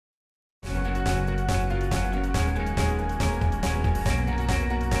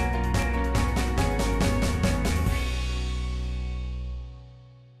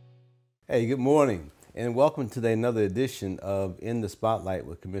Hey, good morning, and welcome to another edition of In the Spotlight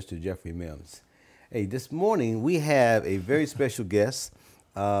with Commissioner Jeffrey Mims. Hey, this morning we have a very special guest.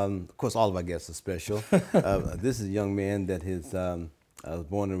 Of course, all of our guests are special. This is a young man that was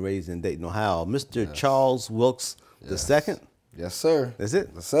born and raised in Dayton, Ohio, Mr. Yes. Charles Wilkes II. Yes, sir. That's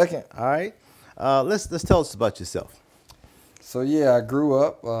it? The second. All right. Let's tell us about yourself. So yeah, I grew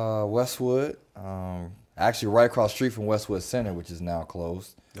up Westwood, actually right across the street from Westwood Center, which is now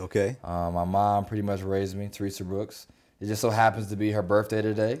closed. Okay. My mom pretty much raised me, Teresa Brooks. It just so happens to be her birthday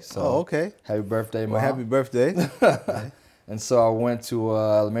today. So okay. Happy birthday, Mom. Well, happy birthday. And so I went to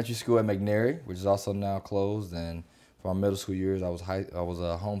elementary school at McNary, which is also now closed. And for my middle school years, I was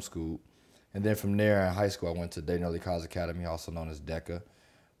homeschooled. And then from there in high school, I went to Dayton Early College Academy, also known as DECA,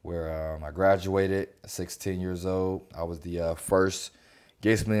 where I graduated at 16 years old. I was the first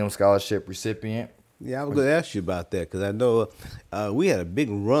Gates Millennium Scholarship recipient. Yeah, I was going to ask you about that because I know we had a big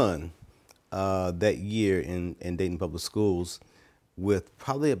run that year in Dayton Public Schools with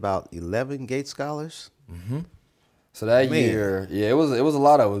probably about 11 Gates Scholars. Mm-hmm. So that year, yeah, it was a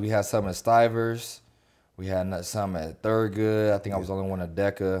lot of it. We had some at Stivers. We had some at Thurgood. I think I was the only one at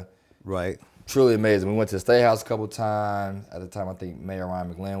DECA. Right. Truly amazing. We went to the State House a couple times. At the time, I think Mayor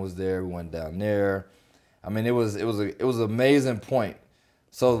Ryan McGlynn was there. We went down there. I mean, it was an amazing point.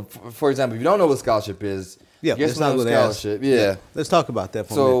 So, for example, if you don't know what scholarship is, yeah, let's not scholarship. Yeah, let's talk about that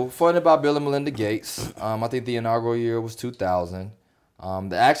for a minute. So, funded about Bill and Melinda Gates. I think the inaugural year was 2000.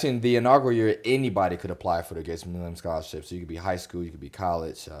 Actually, the inaugural year, anybody could apply for the Gates Millennium Scholarship. So you could be high school, you could be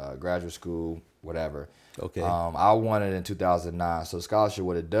college, graduate school, whatever. Okay. I won it in 2009. So the scholarship,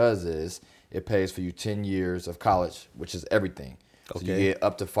 what it does is it pays for you 10 years of college, which is everything. Okay. So you get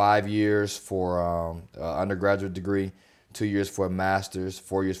up to 5 years for undergraduate degree, 2 years for a master's,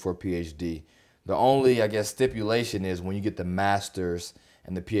 4 years for a Ph.D. The only, I guess, stipulation is when you get the master's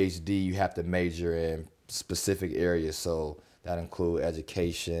and the Ph.D., you have to major in specific areas. So that include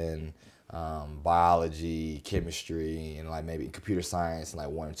education, biology, chemistry, and like maybe computer science and like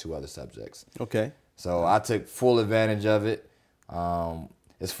one or two other subjects. Okay. So I took full advantage of it.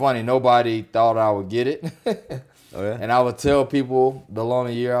 It's funny, nobody thought I would get it. Oh, yeah? And I would tell people the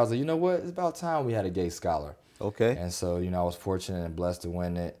loan year, I was like, you know what, it's about time we had a Gates Scholar. Okay. And so, I was fortunate and blessed to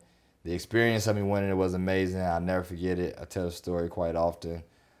win it. The experience of me winning it was amazing. I'll never forget it. I tell the story quite often.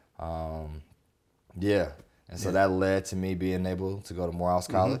 Yeah. And so that led to me being able to go to Morehouse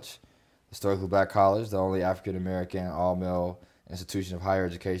College, historically black college, the only African-American all-male institution of higher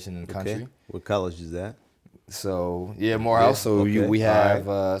education in the country. What college is that? So, yeah, Morehouse. Yeah. So Okay. we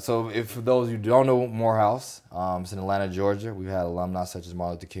have, so if for those who don't know Morehouse, it's in Atlanta, Georgia. We've had alumni such as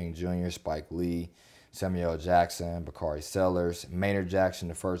Martin Luther King Jr., Spike Lee, Samuel L. Jackson, Bakari Sellers, Maynard Jackson,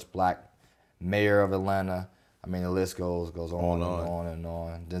 the first black mayor of Atlanta. I mean, the list goes on and on and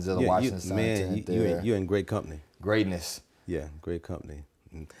on. Denzel Washington, man, you're in great company. Greatness. Yeah, great company.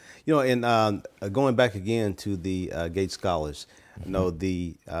 And going back again to the Gates Scholars,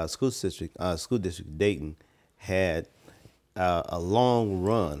 the school district Dayton had a long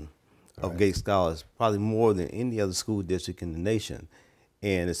run of Gates Scholars, probably more than any other school district in the nation.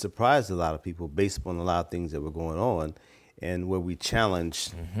 And it surprised a lot of people based upon a lot of things that were going on and where we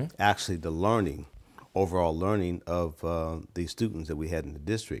challenged actually the overall learning of the students that we had in the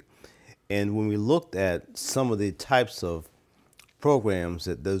district. And when we looked at some of the types of programs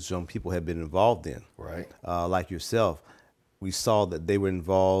that those young people had been involved in, Right. Like yourself, we saw that they were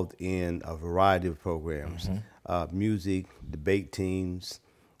involved in a variety of programs, music, debate teams,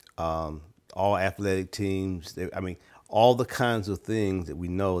 all athletic teams. All the kinds of things that we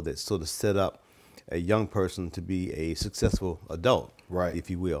know that sort of set up a young person to be a successful adult, Right. if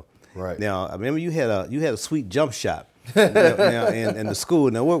you will. Right. Now, I remember you had a sweet jump shot now in the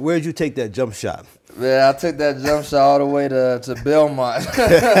school. Now, where did you take that jump shot? Yeah, I took that jump shot all the way to Belmont.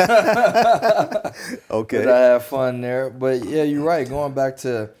 Okay. I had fun there. But yeah, you're right. Going back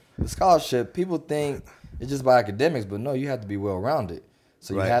to the scholarship, people think it's just by academics, but no, you have to be well-rounded.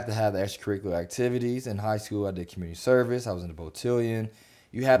 So you have to have the extracurricular activities. In high school, I did community service. I was in the Botillion.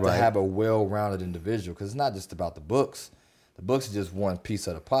 You have to have a well-rounded individual because it's not just about the books. The books are just one piece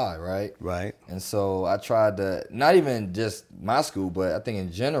of the pie, right? Right. And so I tried to, not even just my school, but I think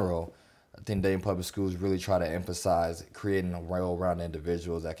in general, I think Dayton Public Schools really try to emphasize creating well-rounded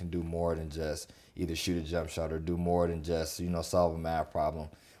individuals that can do more than just either shoot a jump shot or do more than just, solve a math problem.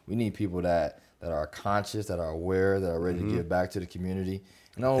 We need people that are conscious, that are aware, that are ready to give back to the community.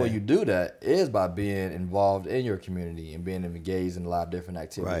 And the only way you do that is by being involved in your community and being engaged in a lot of different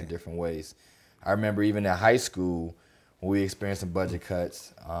activities in different ways. I remember even in high school, when we experienced some budget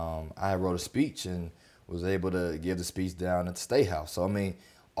cuts, I wrote a speech and was able to give the speech down at the State House. So,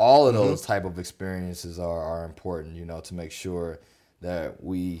 all of those type of experiences are important, you know, to make sure that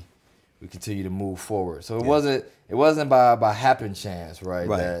we continue to move forward. So it wasn't by happen chance, right?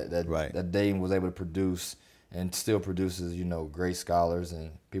 That Dayton was able to produce and still produces, you know, great scholars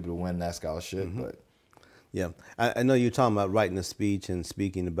and people to win that scholarship. But yeah, I know you're talking about writing a speech and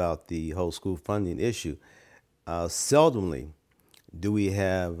speaking about the whole school funding issue. Seldomly do we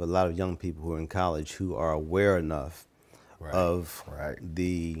have a lot of young people who are in college who are aware enough of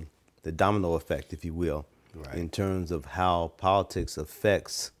the domino effect, if you will, in terms of how politics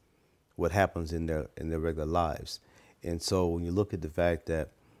affects what happens in their regular lives. And so when you look at the fact that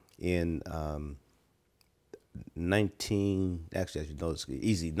in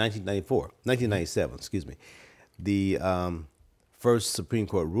 1997, excuse me, the first Supreme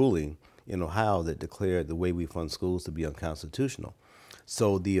Court ruling in Ohio that declared the way we fund schools to be unconstitutional.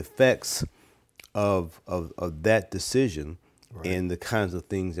 So the effects of that decision and the kinds of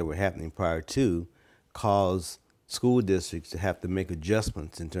things that were happening prior to caused school districts to have to make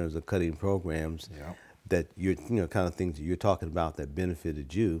adjustments in terms of cutting programs that kind of things that you're talking about that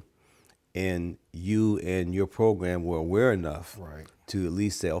benefited you, and you and your program were aware enough to at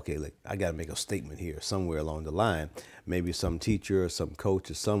least say, okay, look, I got to make a statement here somewhere along the line. Maybe some teacher or some coach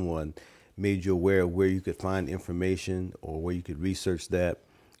or someone made you aware of where you could find information or where you could research that,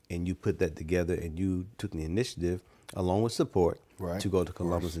 and you put that together and you took the initiative along with support to go to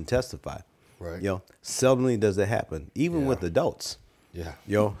Columbus and testify. Seldomly does that happen, even with adults.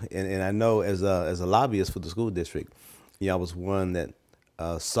 And I know as a lobbyist for the school district, I was one that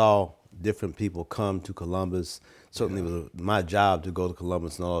saw different people come to Columbus. Certainly it was my job to go to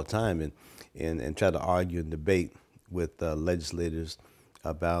Columbus all the time and try to argue and debate with legislators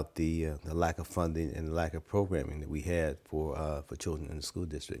about the lack of funding and the lack of programming that we had for children in the school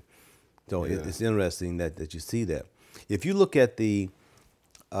district. So it's interesting that you see that. If you look at the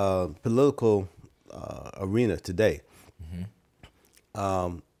political arena today,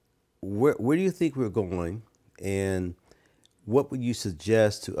 where do you think we're going, and what would you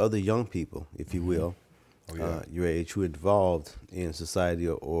suggest to other young people, if you will, your age, who are involved in society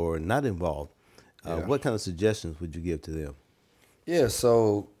or not involved? What kind of suggestions would you give to them? Yeah,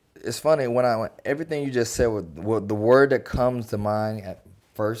 so it's funny when everything you just said, the word that comes to mind at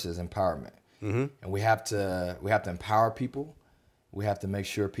first is empowerment, and we have to empower people. We have to make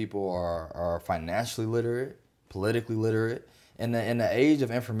sure people are financially literate, politically literate. In the age of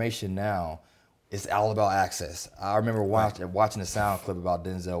information now, it's all about access. I remember watching a sound clip about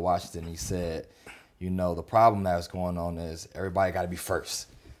Denzel Washington. He said, the problem that's going on is everybody got to be first.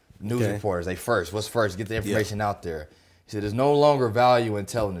 News reporters, they first. What's first? Get the information out there. He said, there's no longer value in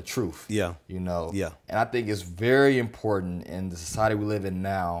telling the truth. And I think it's very important in the society we live in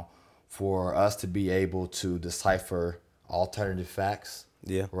now for us to be able to decipher alternative facts.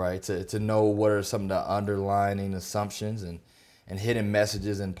 Right. To know what are some of the underlying assumptions and hidden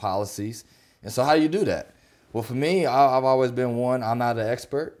messages and policies. And so how do you do that? Well, for me, I've always been one, I'm not an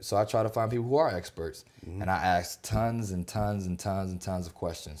expert, so I try to find people who are experts. And I ask tons and tons and tons and tons of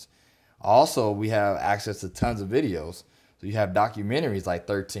questions. Also, we have access to tons of videos. So you have documentaries like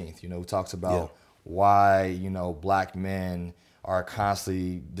 13th, who talks about why, black men are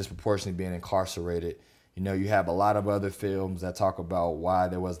constantly disproportionately being incarcerated. You have a lot of other films that talk about why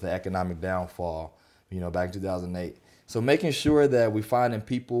there was the economic downfall, back in 2008. So making sure that we finding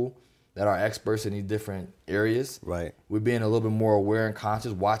people that are experts in these different areas. We're being a little bit more aware and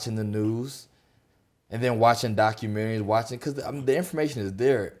conscious, watching the news, and then watching documentaries, because the information is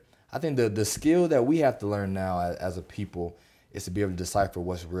there. I think the skill that we have to learn now as a people is to be able to decipher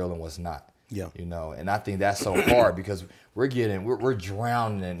what's real and what's not. And I think that's so hard because we're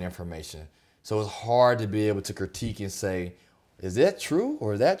drowning in information. So it's hard to be able to critique and say, is that true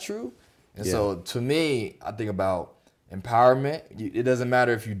or is that true? And so to me, I think about empowerment. It doesn't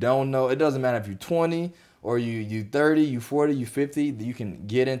matter if you don't know. It doesn't matter if you're 20 or you 30, you 40, you 50. You can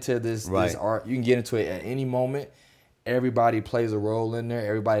get into this art. You can get into it at any moment. Everybody plays a role in there.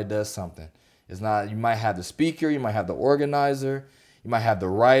 Everybody does something. It's not, you might have the speaker, you might have the organizer, you might have the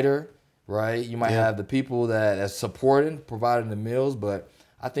writer, right? You might have the people that are supporting, providing the meals, but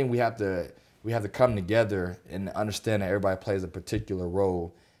I think we have to come together and understand that everybody plays a particular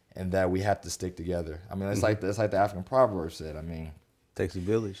role and that we have to stick together. I mean, it's like the African proverb said. I mean, takes a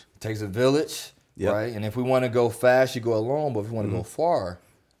village. Takes a village, right? And if we want to go fast, you go alone, but if we want to go far,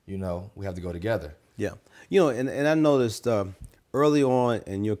 we have to go together. And I noticed early on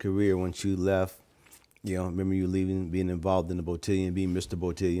in your career, once you left, remember you leaving, being involved in the Botillion, being Mr.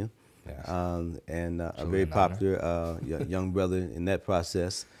 Botillion, and a very popular young brother in that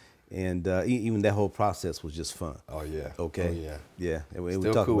process. And even that whole process was just fun. Oh yeah. Okay. Oh yeah. Yeah. And we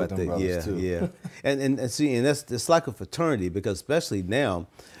Still talk cool about with them that. brothers, Yeah. too. Yeah. And see, and it's like a fraternity, because especially now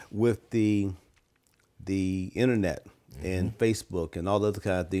with the internet and Facebook and all the other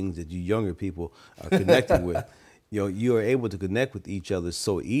kind of things that you younger people are connecting with, you are able to connect with each other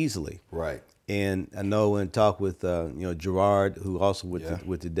so easily. Right. And I know when I talk with Gerard, who also Yeah.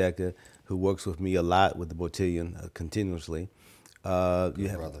 with the DECA, who works with me a lot with the Botillion continuously.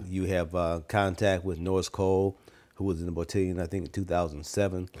 Brother. You have contact with Norris Cole, who was in the Botillion, I think, in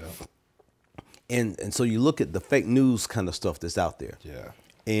 2007. Yeah. And so you look at the fake news kind of stuff that's out there.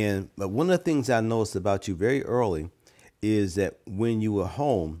 Yeah. But one of the things I noticed about you very early is that when you were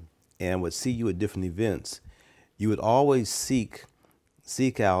home and would see you at different events, you would always seek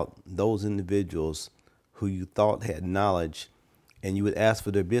out those individuals who you thought had knowledge, and you would ask for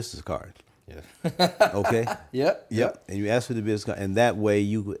their business card. Yeah. Okay. Yep. And you ask for the business card, and that way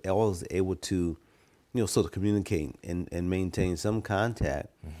you were always able to, sort of communicate and maintain some contact,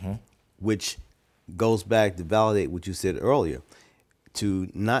 which goes back to validate what you said earlier, to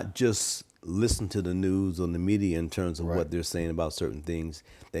not just listen to the news or the media in terms of what they're saying about certain things,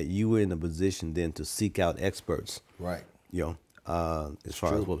 that you were in a position then to seek out experts. Right. As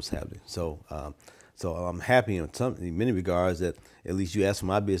far as what was happening. So I'm happy in many regards that at least you asked for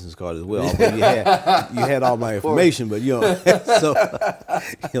my business card as well. Although you had all my information, but so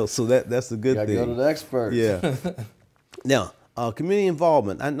that's a good thing. Go to the experts. Yeah. Now, community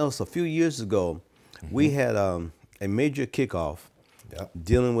involvement. I know a few years ago we had a major kickoff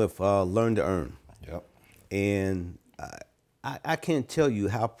dealing with Learn to Earn. Yep. And I can't tell you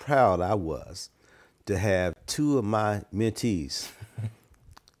how proud I was to have two of my mentees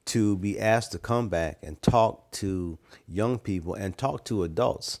to be asked to come back and talk to young people and talk to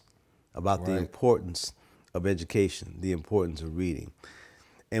adults about the importance of education, the importance of reading.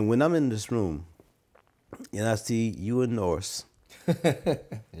 And when I'm in this room and I see you and Norris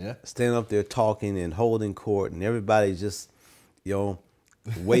standing up there talking and holding court, and everybody just,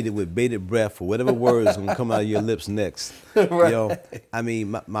 waited with bated breath for whatever words is going to come out of your lips next. I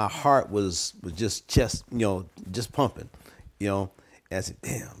mean, my heart was just just pumping, And I said,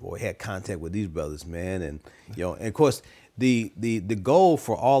 damn, boy, I had contact with these brothers, man. And, and of course, the goal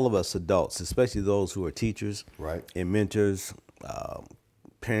for all of us adults, especially those who are teachers and mentors,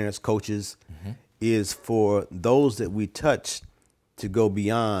 parents, coaches, is for those that we touch to go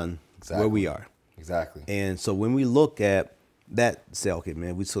beyond where we are. Exactly. And so when we look at that, say, okay,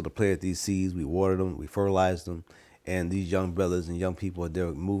 man, we sort of planted these seeds, we watered them, we fertilized them, and these young brothers and young people,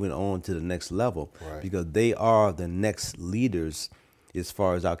 they're moving on to the next level because they are the next leaders as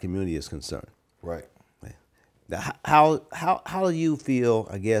far as our community is concerned. Right. Now, how do you feel,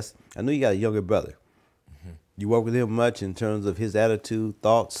 I guess, I know you got a younger brother. You work with him much in terms of his attitude,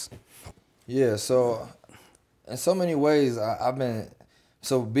 thoughts? Yeah, so in so many ways, I've been,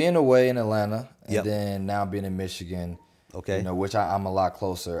 being away in Atlanta and then now being in Michigan, which I'm a lot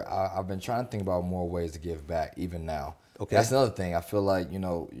closer. I've been trying to think about more ways to give back, even now. That's another thing. I feel like,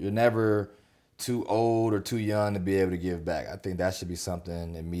 you're never too old or too young to be able to give back. I think that should be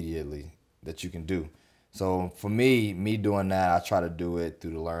something immediately that you can do. So for me doing that, I try to do it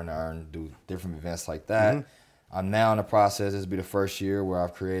through the Learn to Earn, do different events like that. I'm now in the process. This will be the first year where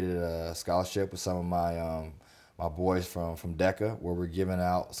I've created a scholarship with some of my my boys from DECA, where we're giving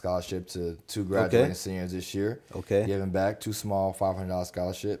out scholarship to 2 graduating seniors this year. Giving back 2 small $500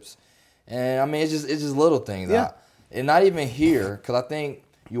 scholarships. And I mean, it's just little things. And not even here, because I think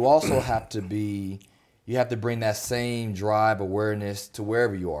you also have to bring that same drive, awareness to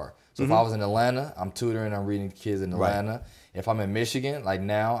wherever you are. So if I was in Atlanta, I'm tutoring, I'm reading to kids in Atlanta. If I'm in Michigan, like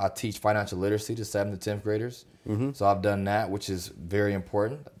now, I teach financial literacy to 7th to 10th graders. So I've done that, which is very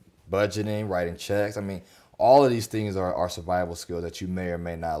important. Budgeting, writing checks. I mean, all of these things are survival skills that you may or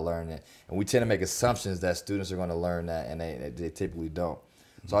may not learn. And we tend to make assumptions that students are going to learn that, and they typically don't.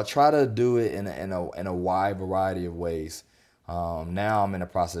 So I try to do it in a wide variety of ways. Now I'm in the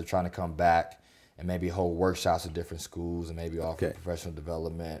process of trying to come back and maybe hold workshops at different schools and maybe offer professional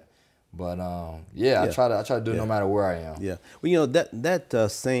development. But I try to do it no matter where I am. Yeah. Well, that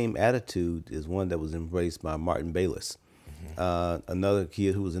same attitude is one that was embraced by Martin Bayless, another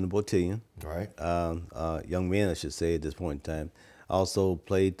kid who was in the Botillion. Young man, I should say, at this point in time. Also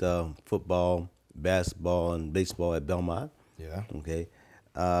played football, basketball, and baseball at Belmont. In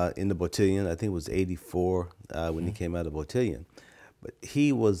the Botillion, I think it was '84 when he came out of Botillion. But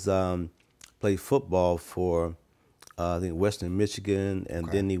he was played football for I think Western Michigan, and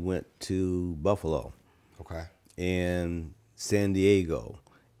then he went to Buffalo, and San Diego,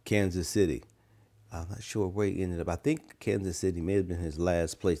 Kansas City, I'm not sure where he ended up. I think Kansas City may have been his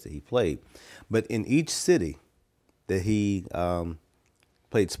last place that he played. But in each city that he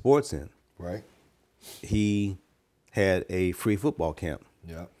played sports in, Right. he had a free football camp.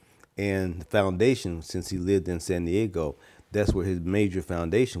 Yeah. And the foundation, since he lived in San Diego, that's where his major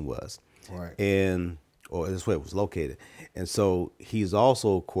foundation was. Right. Or that's where it was located. And so he's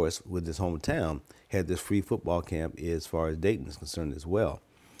also, of course, with his hometown, had this free football camp as far as Dayton is concerned as well.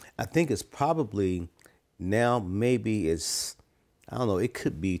 I think it's probably now maybe it's, I don't know, it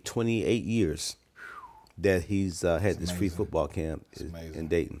could be 28 years that he's had this free football camp in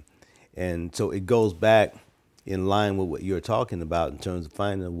Dayton. And so it goes back in line with what you're talking about in terms of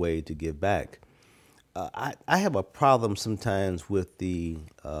finding a way to give back. I have a problem sometimes with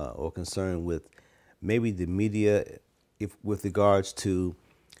or concern with maybe the media with regards to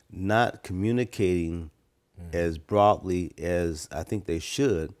not communicating as broadly as I think they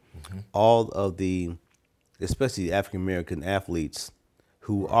should. All of especially the African American athletes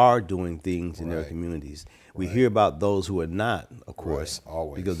who are doing things in their communities. We hear about those who are not, of course,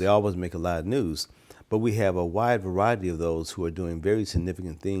 because they always make a lot of news. But we have a wide variety of those who are doing very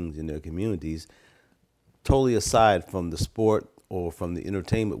significant things in their communities, totally aside from the sport or from the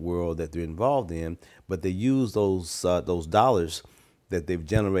entertainment world that they're involved in. But they use those dollars that they've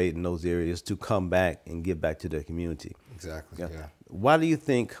generated in those areas to come back and give back to their community. Exactly. Yeah. Why do you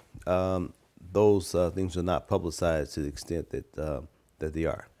think those things are not publicized to the extent that they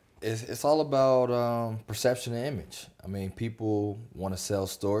are? It's all about perception and image. I mean, people want to sell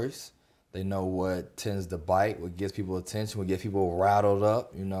stories. They know what tends to bite, what gets people attention, what gets people rattled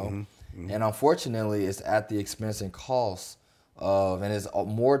up, you know. And unfortunately, it's at the expense and cost of, and it's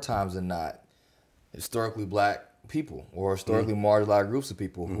more times than not, historically black people or historically marginalized groups of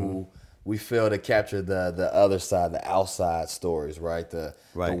people who we fail to capture the other side, the outside stories, right? The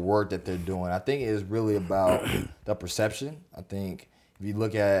work that they're doing. I think it is really about the perception. I think if you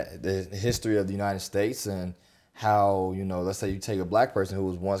look at the history of the United States and how, you know, let's say you take a black person who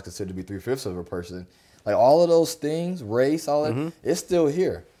was once considered to be 3/5 of a person, like all of those things, race, all that, it's still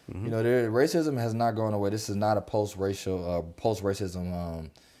here. You know, racism has not gone away. This is not a post-racism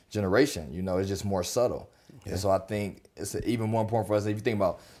generation. You know, it's just more subtle. And so I think it's even more important for us. If you think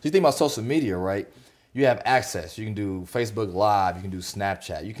about, social media, right? You have access. You can do Facebook Live. You can do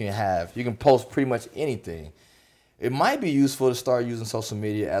Snapchat. You can post pretty much anything. It might be useful to start using social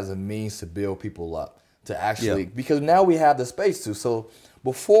media as a means to build people up, to actually, because now we have the space to. So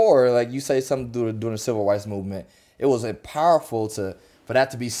before, like you say something during the civil rights movement, it was powerful for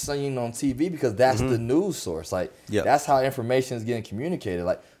that to be seen on TV because that's the news source. Like that's how information is getting communicated.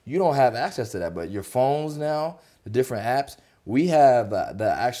 Like you don't have access to that, but your phones now, the different apps, we have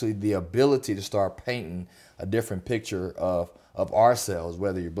the ability to start painting a different picture of ourselves,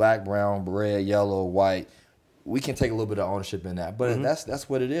 whether you're black, brown, red, yellow, white. We can take a little bit of ownership in that, but that's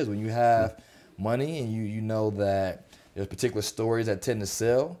what it is. When you have money and you know that there's particular stories that tend to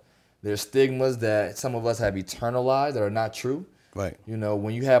sell, there's stigmas that some of us have internalized that are not true. Right. You know,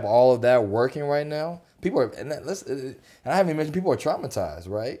 when you have all of that working right now, people are, and I haven't even mentioned, people are traumatized,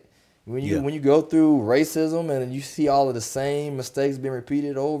 right? When you go through racism and you see all of the same mistakes being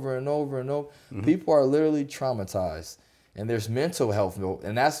repeated over and over and over, people are literally traumatized. And there's mental health,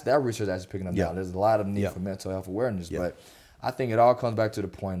 and that research is actually picking up now. There's a lot of need for mental health awareness, but I think it all comes back to the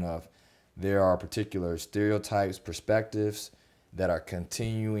point of there are particular stereotypes, perspectives that are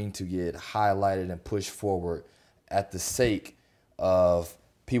continuing to get highlighted and pushed forward at the sake of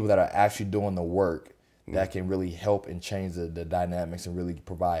people that are actually doing the work that can really help and change the dynamics and really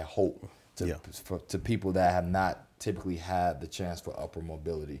provide hope to people that have not typically had the chance for upward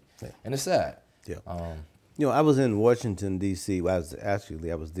mobility. And it's sad. You know, I was in Washington, D.C. I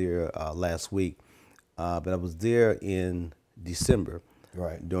was there last week, but I was there in December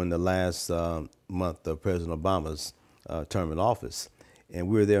during the last month of President Obama's term in office. And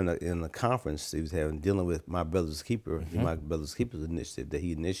we were there in a conference he was having, dealing with My Brother's Keeper, My Brother's Keeper's initiative that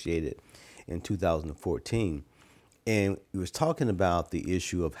he initiated in 2014. And he was talking about the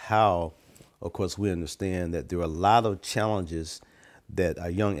issue of how, of course, we understand that there are a lot of challenges that our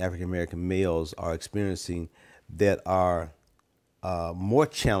young African-American males are experiencing that are more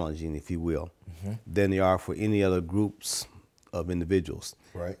challenging, if you will, than they are for any other groups of individuals.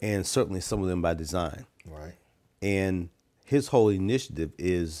 And certainly some of them by design. And his whole initiative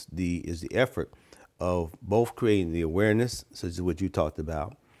is the effort of both creating the awareness, such as what you talked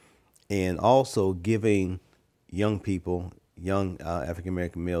about, and also giving young people, young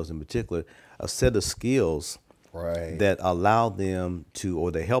African-American males in particular, a set of skills that allow them to,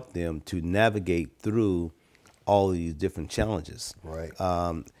 or they help them to navigate through all of these different challenges.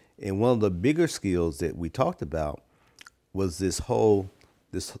 And one of the bigger skills that we talked about was this whole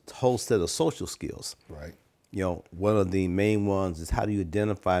set of social skills. Right. You know, one of the main ones is how do you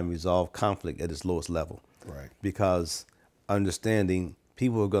identify and resolve conflict at its lowest level? Right. Because understanding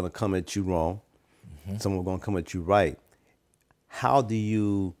people are going to come at you wrong, some are going to come at you right. How do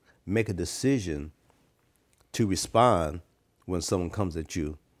you make a decision to respond when someone comes at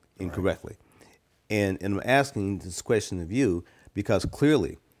you incorrectly? And I'm asking this question of you because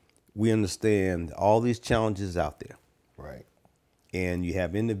clearly we understand all these challenges out there. Right. And you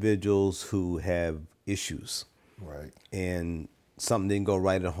have individuals who have issues. Right. And something didn't go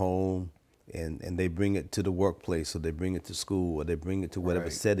right at home, and they bring it to the workplace, or they bring it to school, or they bring it to whatever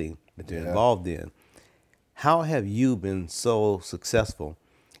Right. setting that they're involved in. How have you been so successful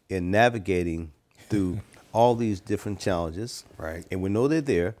in navigating through all these different challenges? Right. And we know they're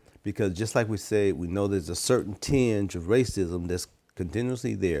there because just like we say, we know there's a certain tinge of racism that's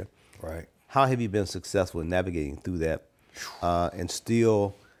continuously there. Right. How have you been successful in navigating through that and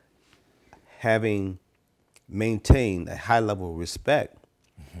still having maintained a high level of respect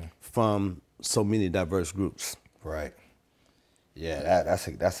from so many diverse groups? Right. Yeah, that's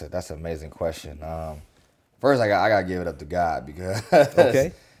an amazing question. First, I gotta give it up to God because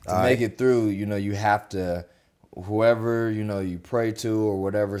Okay. to make it through, you have to, whoever you pray to or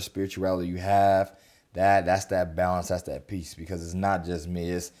whatever spirituality you have, that's that balance, that's that peace. Because it's not just me.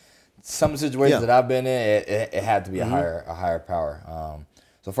 It's some situations that I've been in. It had to be a higher power.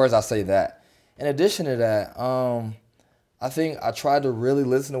 So first, I'll say that. In addition to that, I think I tried to really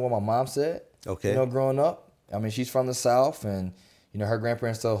listen to what my mom said. Okay. Growing up. I mean, she's from the South, and her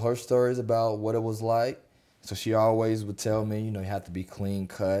grandparents told her stories about what it was like. So she always would tell me, you have to be clean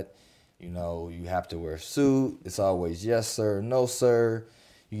cut. You have to wear a suit. It's always yes, sir, no, sir.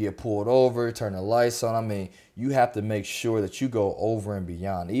 You get pulled over, turn the lights on. I mean, you have to make sure that you go over and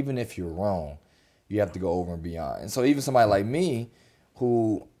beyond. Even if you're wrong, you have to go over and beyond. And so even somebody like me,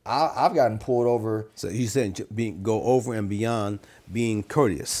 who I've gotten pulled over. So you said go over and beyond being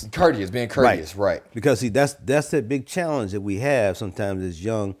courteous. Being courteous, right. Because see, that's that big challenge that we have sometimes as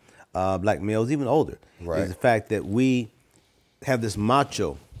young black males, even older. Right. Is the fact that we have this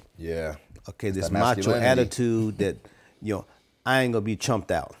macho. Yeah. Okay, this that macho masculinity. attitude that, I ain't gonna be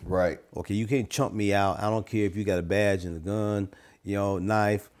chumped out. Right. Okay, you can't chump me out. I don't care if you got a badge and a gun,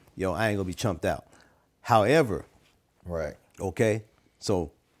 knife, I ain't gonna be chumped out. However, Right. okay,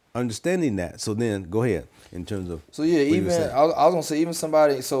 so understanding that. So then go ahead in terms of. So yeah, even I was gonna say even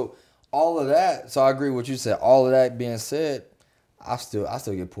somebody. So all of that. So I agree with what you said. All of that being said, I still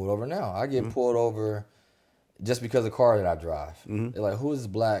get pulled over now. I get pulled over just because of the car that I drive. They're like, who is this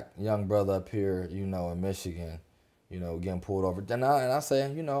black young brother up here, in Michigan, getting pulled over? And I say,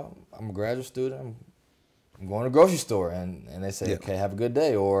 I'm a graduate student. I'm going to the grocery store, and they say, okay, have a good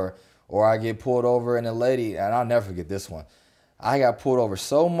day. Or I get pulled over, and a lady, and I'll never forget this one. I got pulled over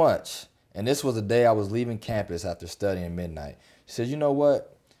so much, and this was the day I was leaving campus after studying midnight. She said, you know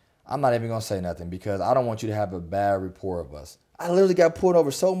what? I'm not even going to say nothing because I don't want you to have a bad report of us. I literally got pulled over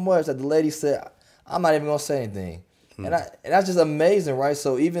so much that the lady said, I'm not even going to say anything. And that's just amazing, right?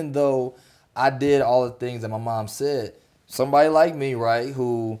 So even though I did all the things that my mom said, somebody like me, right,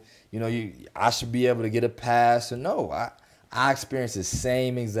 who, I should be able to get a pass. And no, I experienced the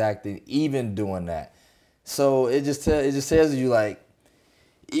same exact thing, even doing that. So it just tells you, like,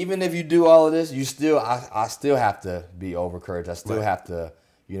 even if you do all of this, I still have to be overcouraged. I still have to,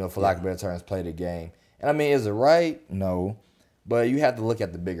 for lack of better terms, play the game. And I mean, is it right? No. But you have to look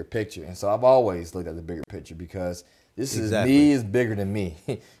at the bigger picture. And so I've always looked at the bigger picture because this is me is bigger than me.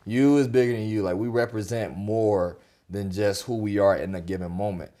 You is bigger than you. Like, we represent more than just who we are in a given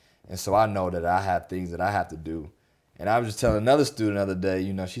moment. And so I know that I have things that I have to do. And I was just telling another student the other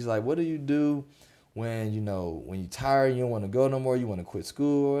day, she's like, what do you do when you're tired, you don't want to go no more, you want to quit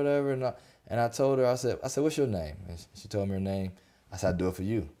school or whatever? And I told her, I said, what's your name? And she told me her name. I said, I do it for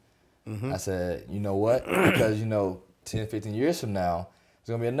you. I said, you know what? Because, 10, 15 years from now,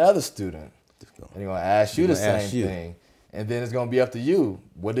 there's going to be another student. And they're going to ask you the same thing. And then it's going to be up to you.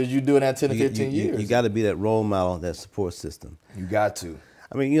 What did you do in that 10 to 15 years? You got to be that role model, that support system. You got to.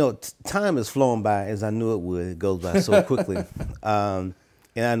 I mean, time is flowing by as I knew it would. It goes by so quickly. And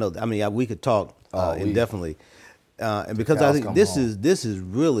I know, we could talk indefinitely. And because I think this is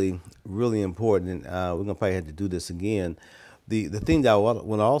really, really important. And we're going to probably have to do this again. The thing that I want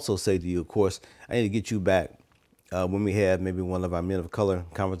to also say to you, of course, I need to get you back when we have maybe one of our Men of Color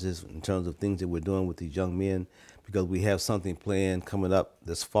conferences in terms of things that we're doing with these young men, because we have something planned coming up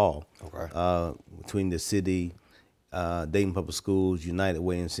this fall between the city, Dayton Public Schools, United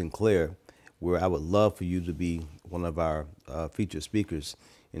Way, and Sinclair, where I would love for you to be one of our featured speakers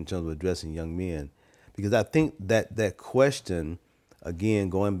in terms of addressing young men? Because I think that question, again,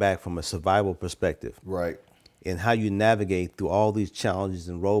 going back from a survival perspective, Right. and how you navigate through all these challenges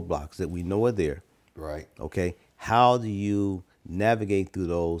and roadblocks that we know are there. Right. Okay. How do you navigate through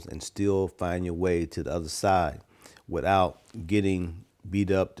those and still find your way to the other side without getting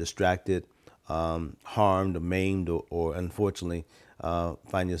beat up, distracted, harmed, or maimed, or unfortunately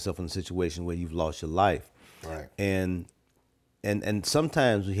find yourself in a situation where you've lost your life? Right. And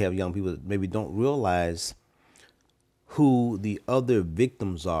sometimes we have young people that maybe don't realize who the other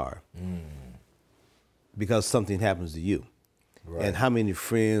victims are because something happens to you. Right. And how many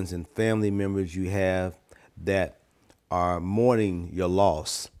friends and family members you have that are mourning your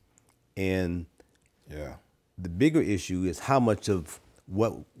loss. And Yeah. the bigger issue is how much of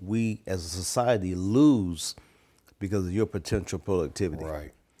what we as a society lose because of your potential productivity.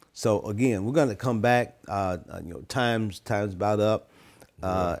 Right. So again, we're going to come back. Time's about up,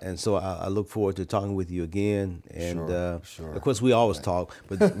 and so I look forward to talking with you again. And Sure. of course, we always talk,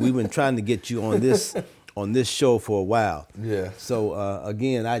 but we've been trying to get you on this show for a while. Yeah. So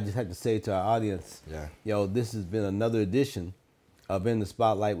again, I just have to say to our audience, Yeah. this has been another edition of In the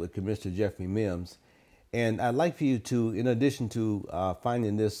Spotlight with Commissioner Jeffrey Mims. And I'd like for you to, in addition to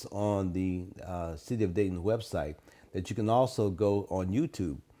finding this on the City of Dayton website, that you can also go on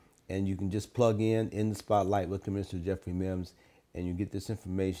YouTube and you can just plug in the Spotlight with Commissioner Jeffrey Mims, and you get this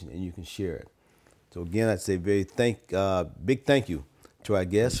information and you can share it. So again, I'd say big thank you to our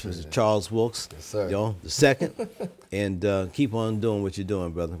guest, Mr. Charles Wilkes, Yes, sir. the second, and keep on doing what you're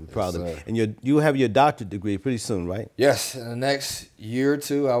doing, brother. We're proud of you. sir. And you have your doctorate degree pretty soon, right? Yes. In the next year or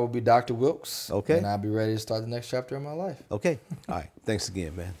two, I will be Dr. Wilkes. Okay. And I'll be ready to start the next chapter of my life. Okay. All right. Thanks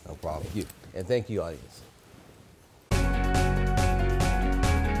again, man. No problem. Thank you. And thank you, audience.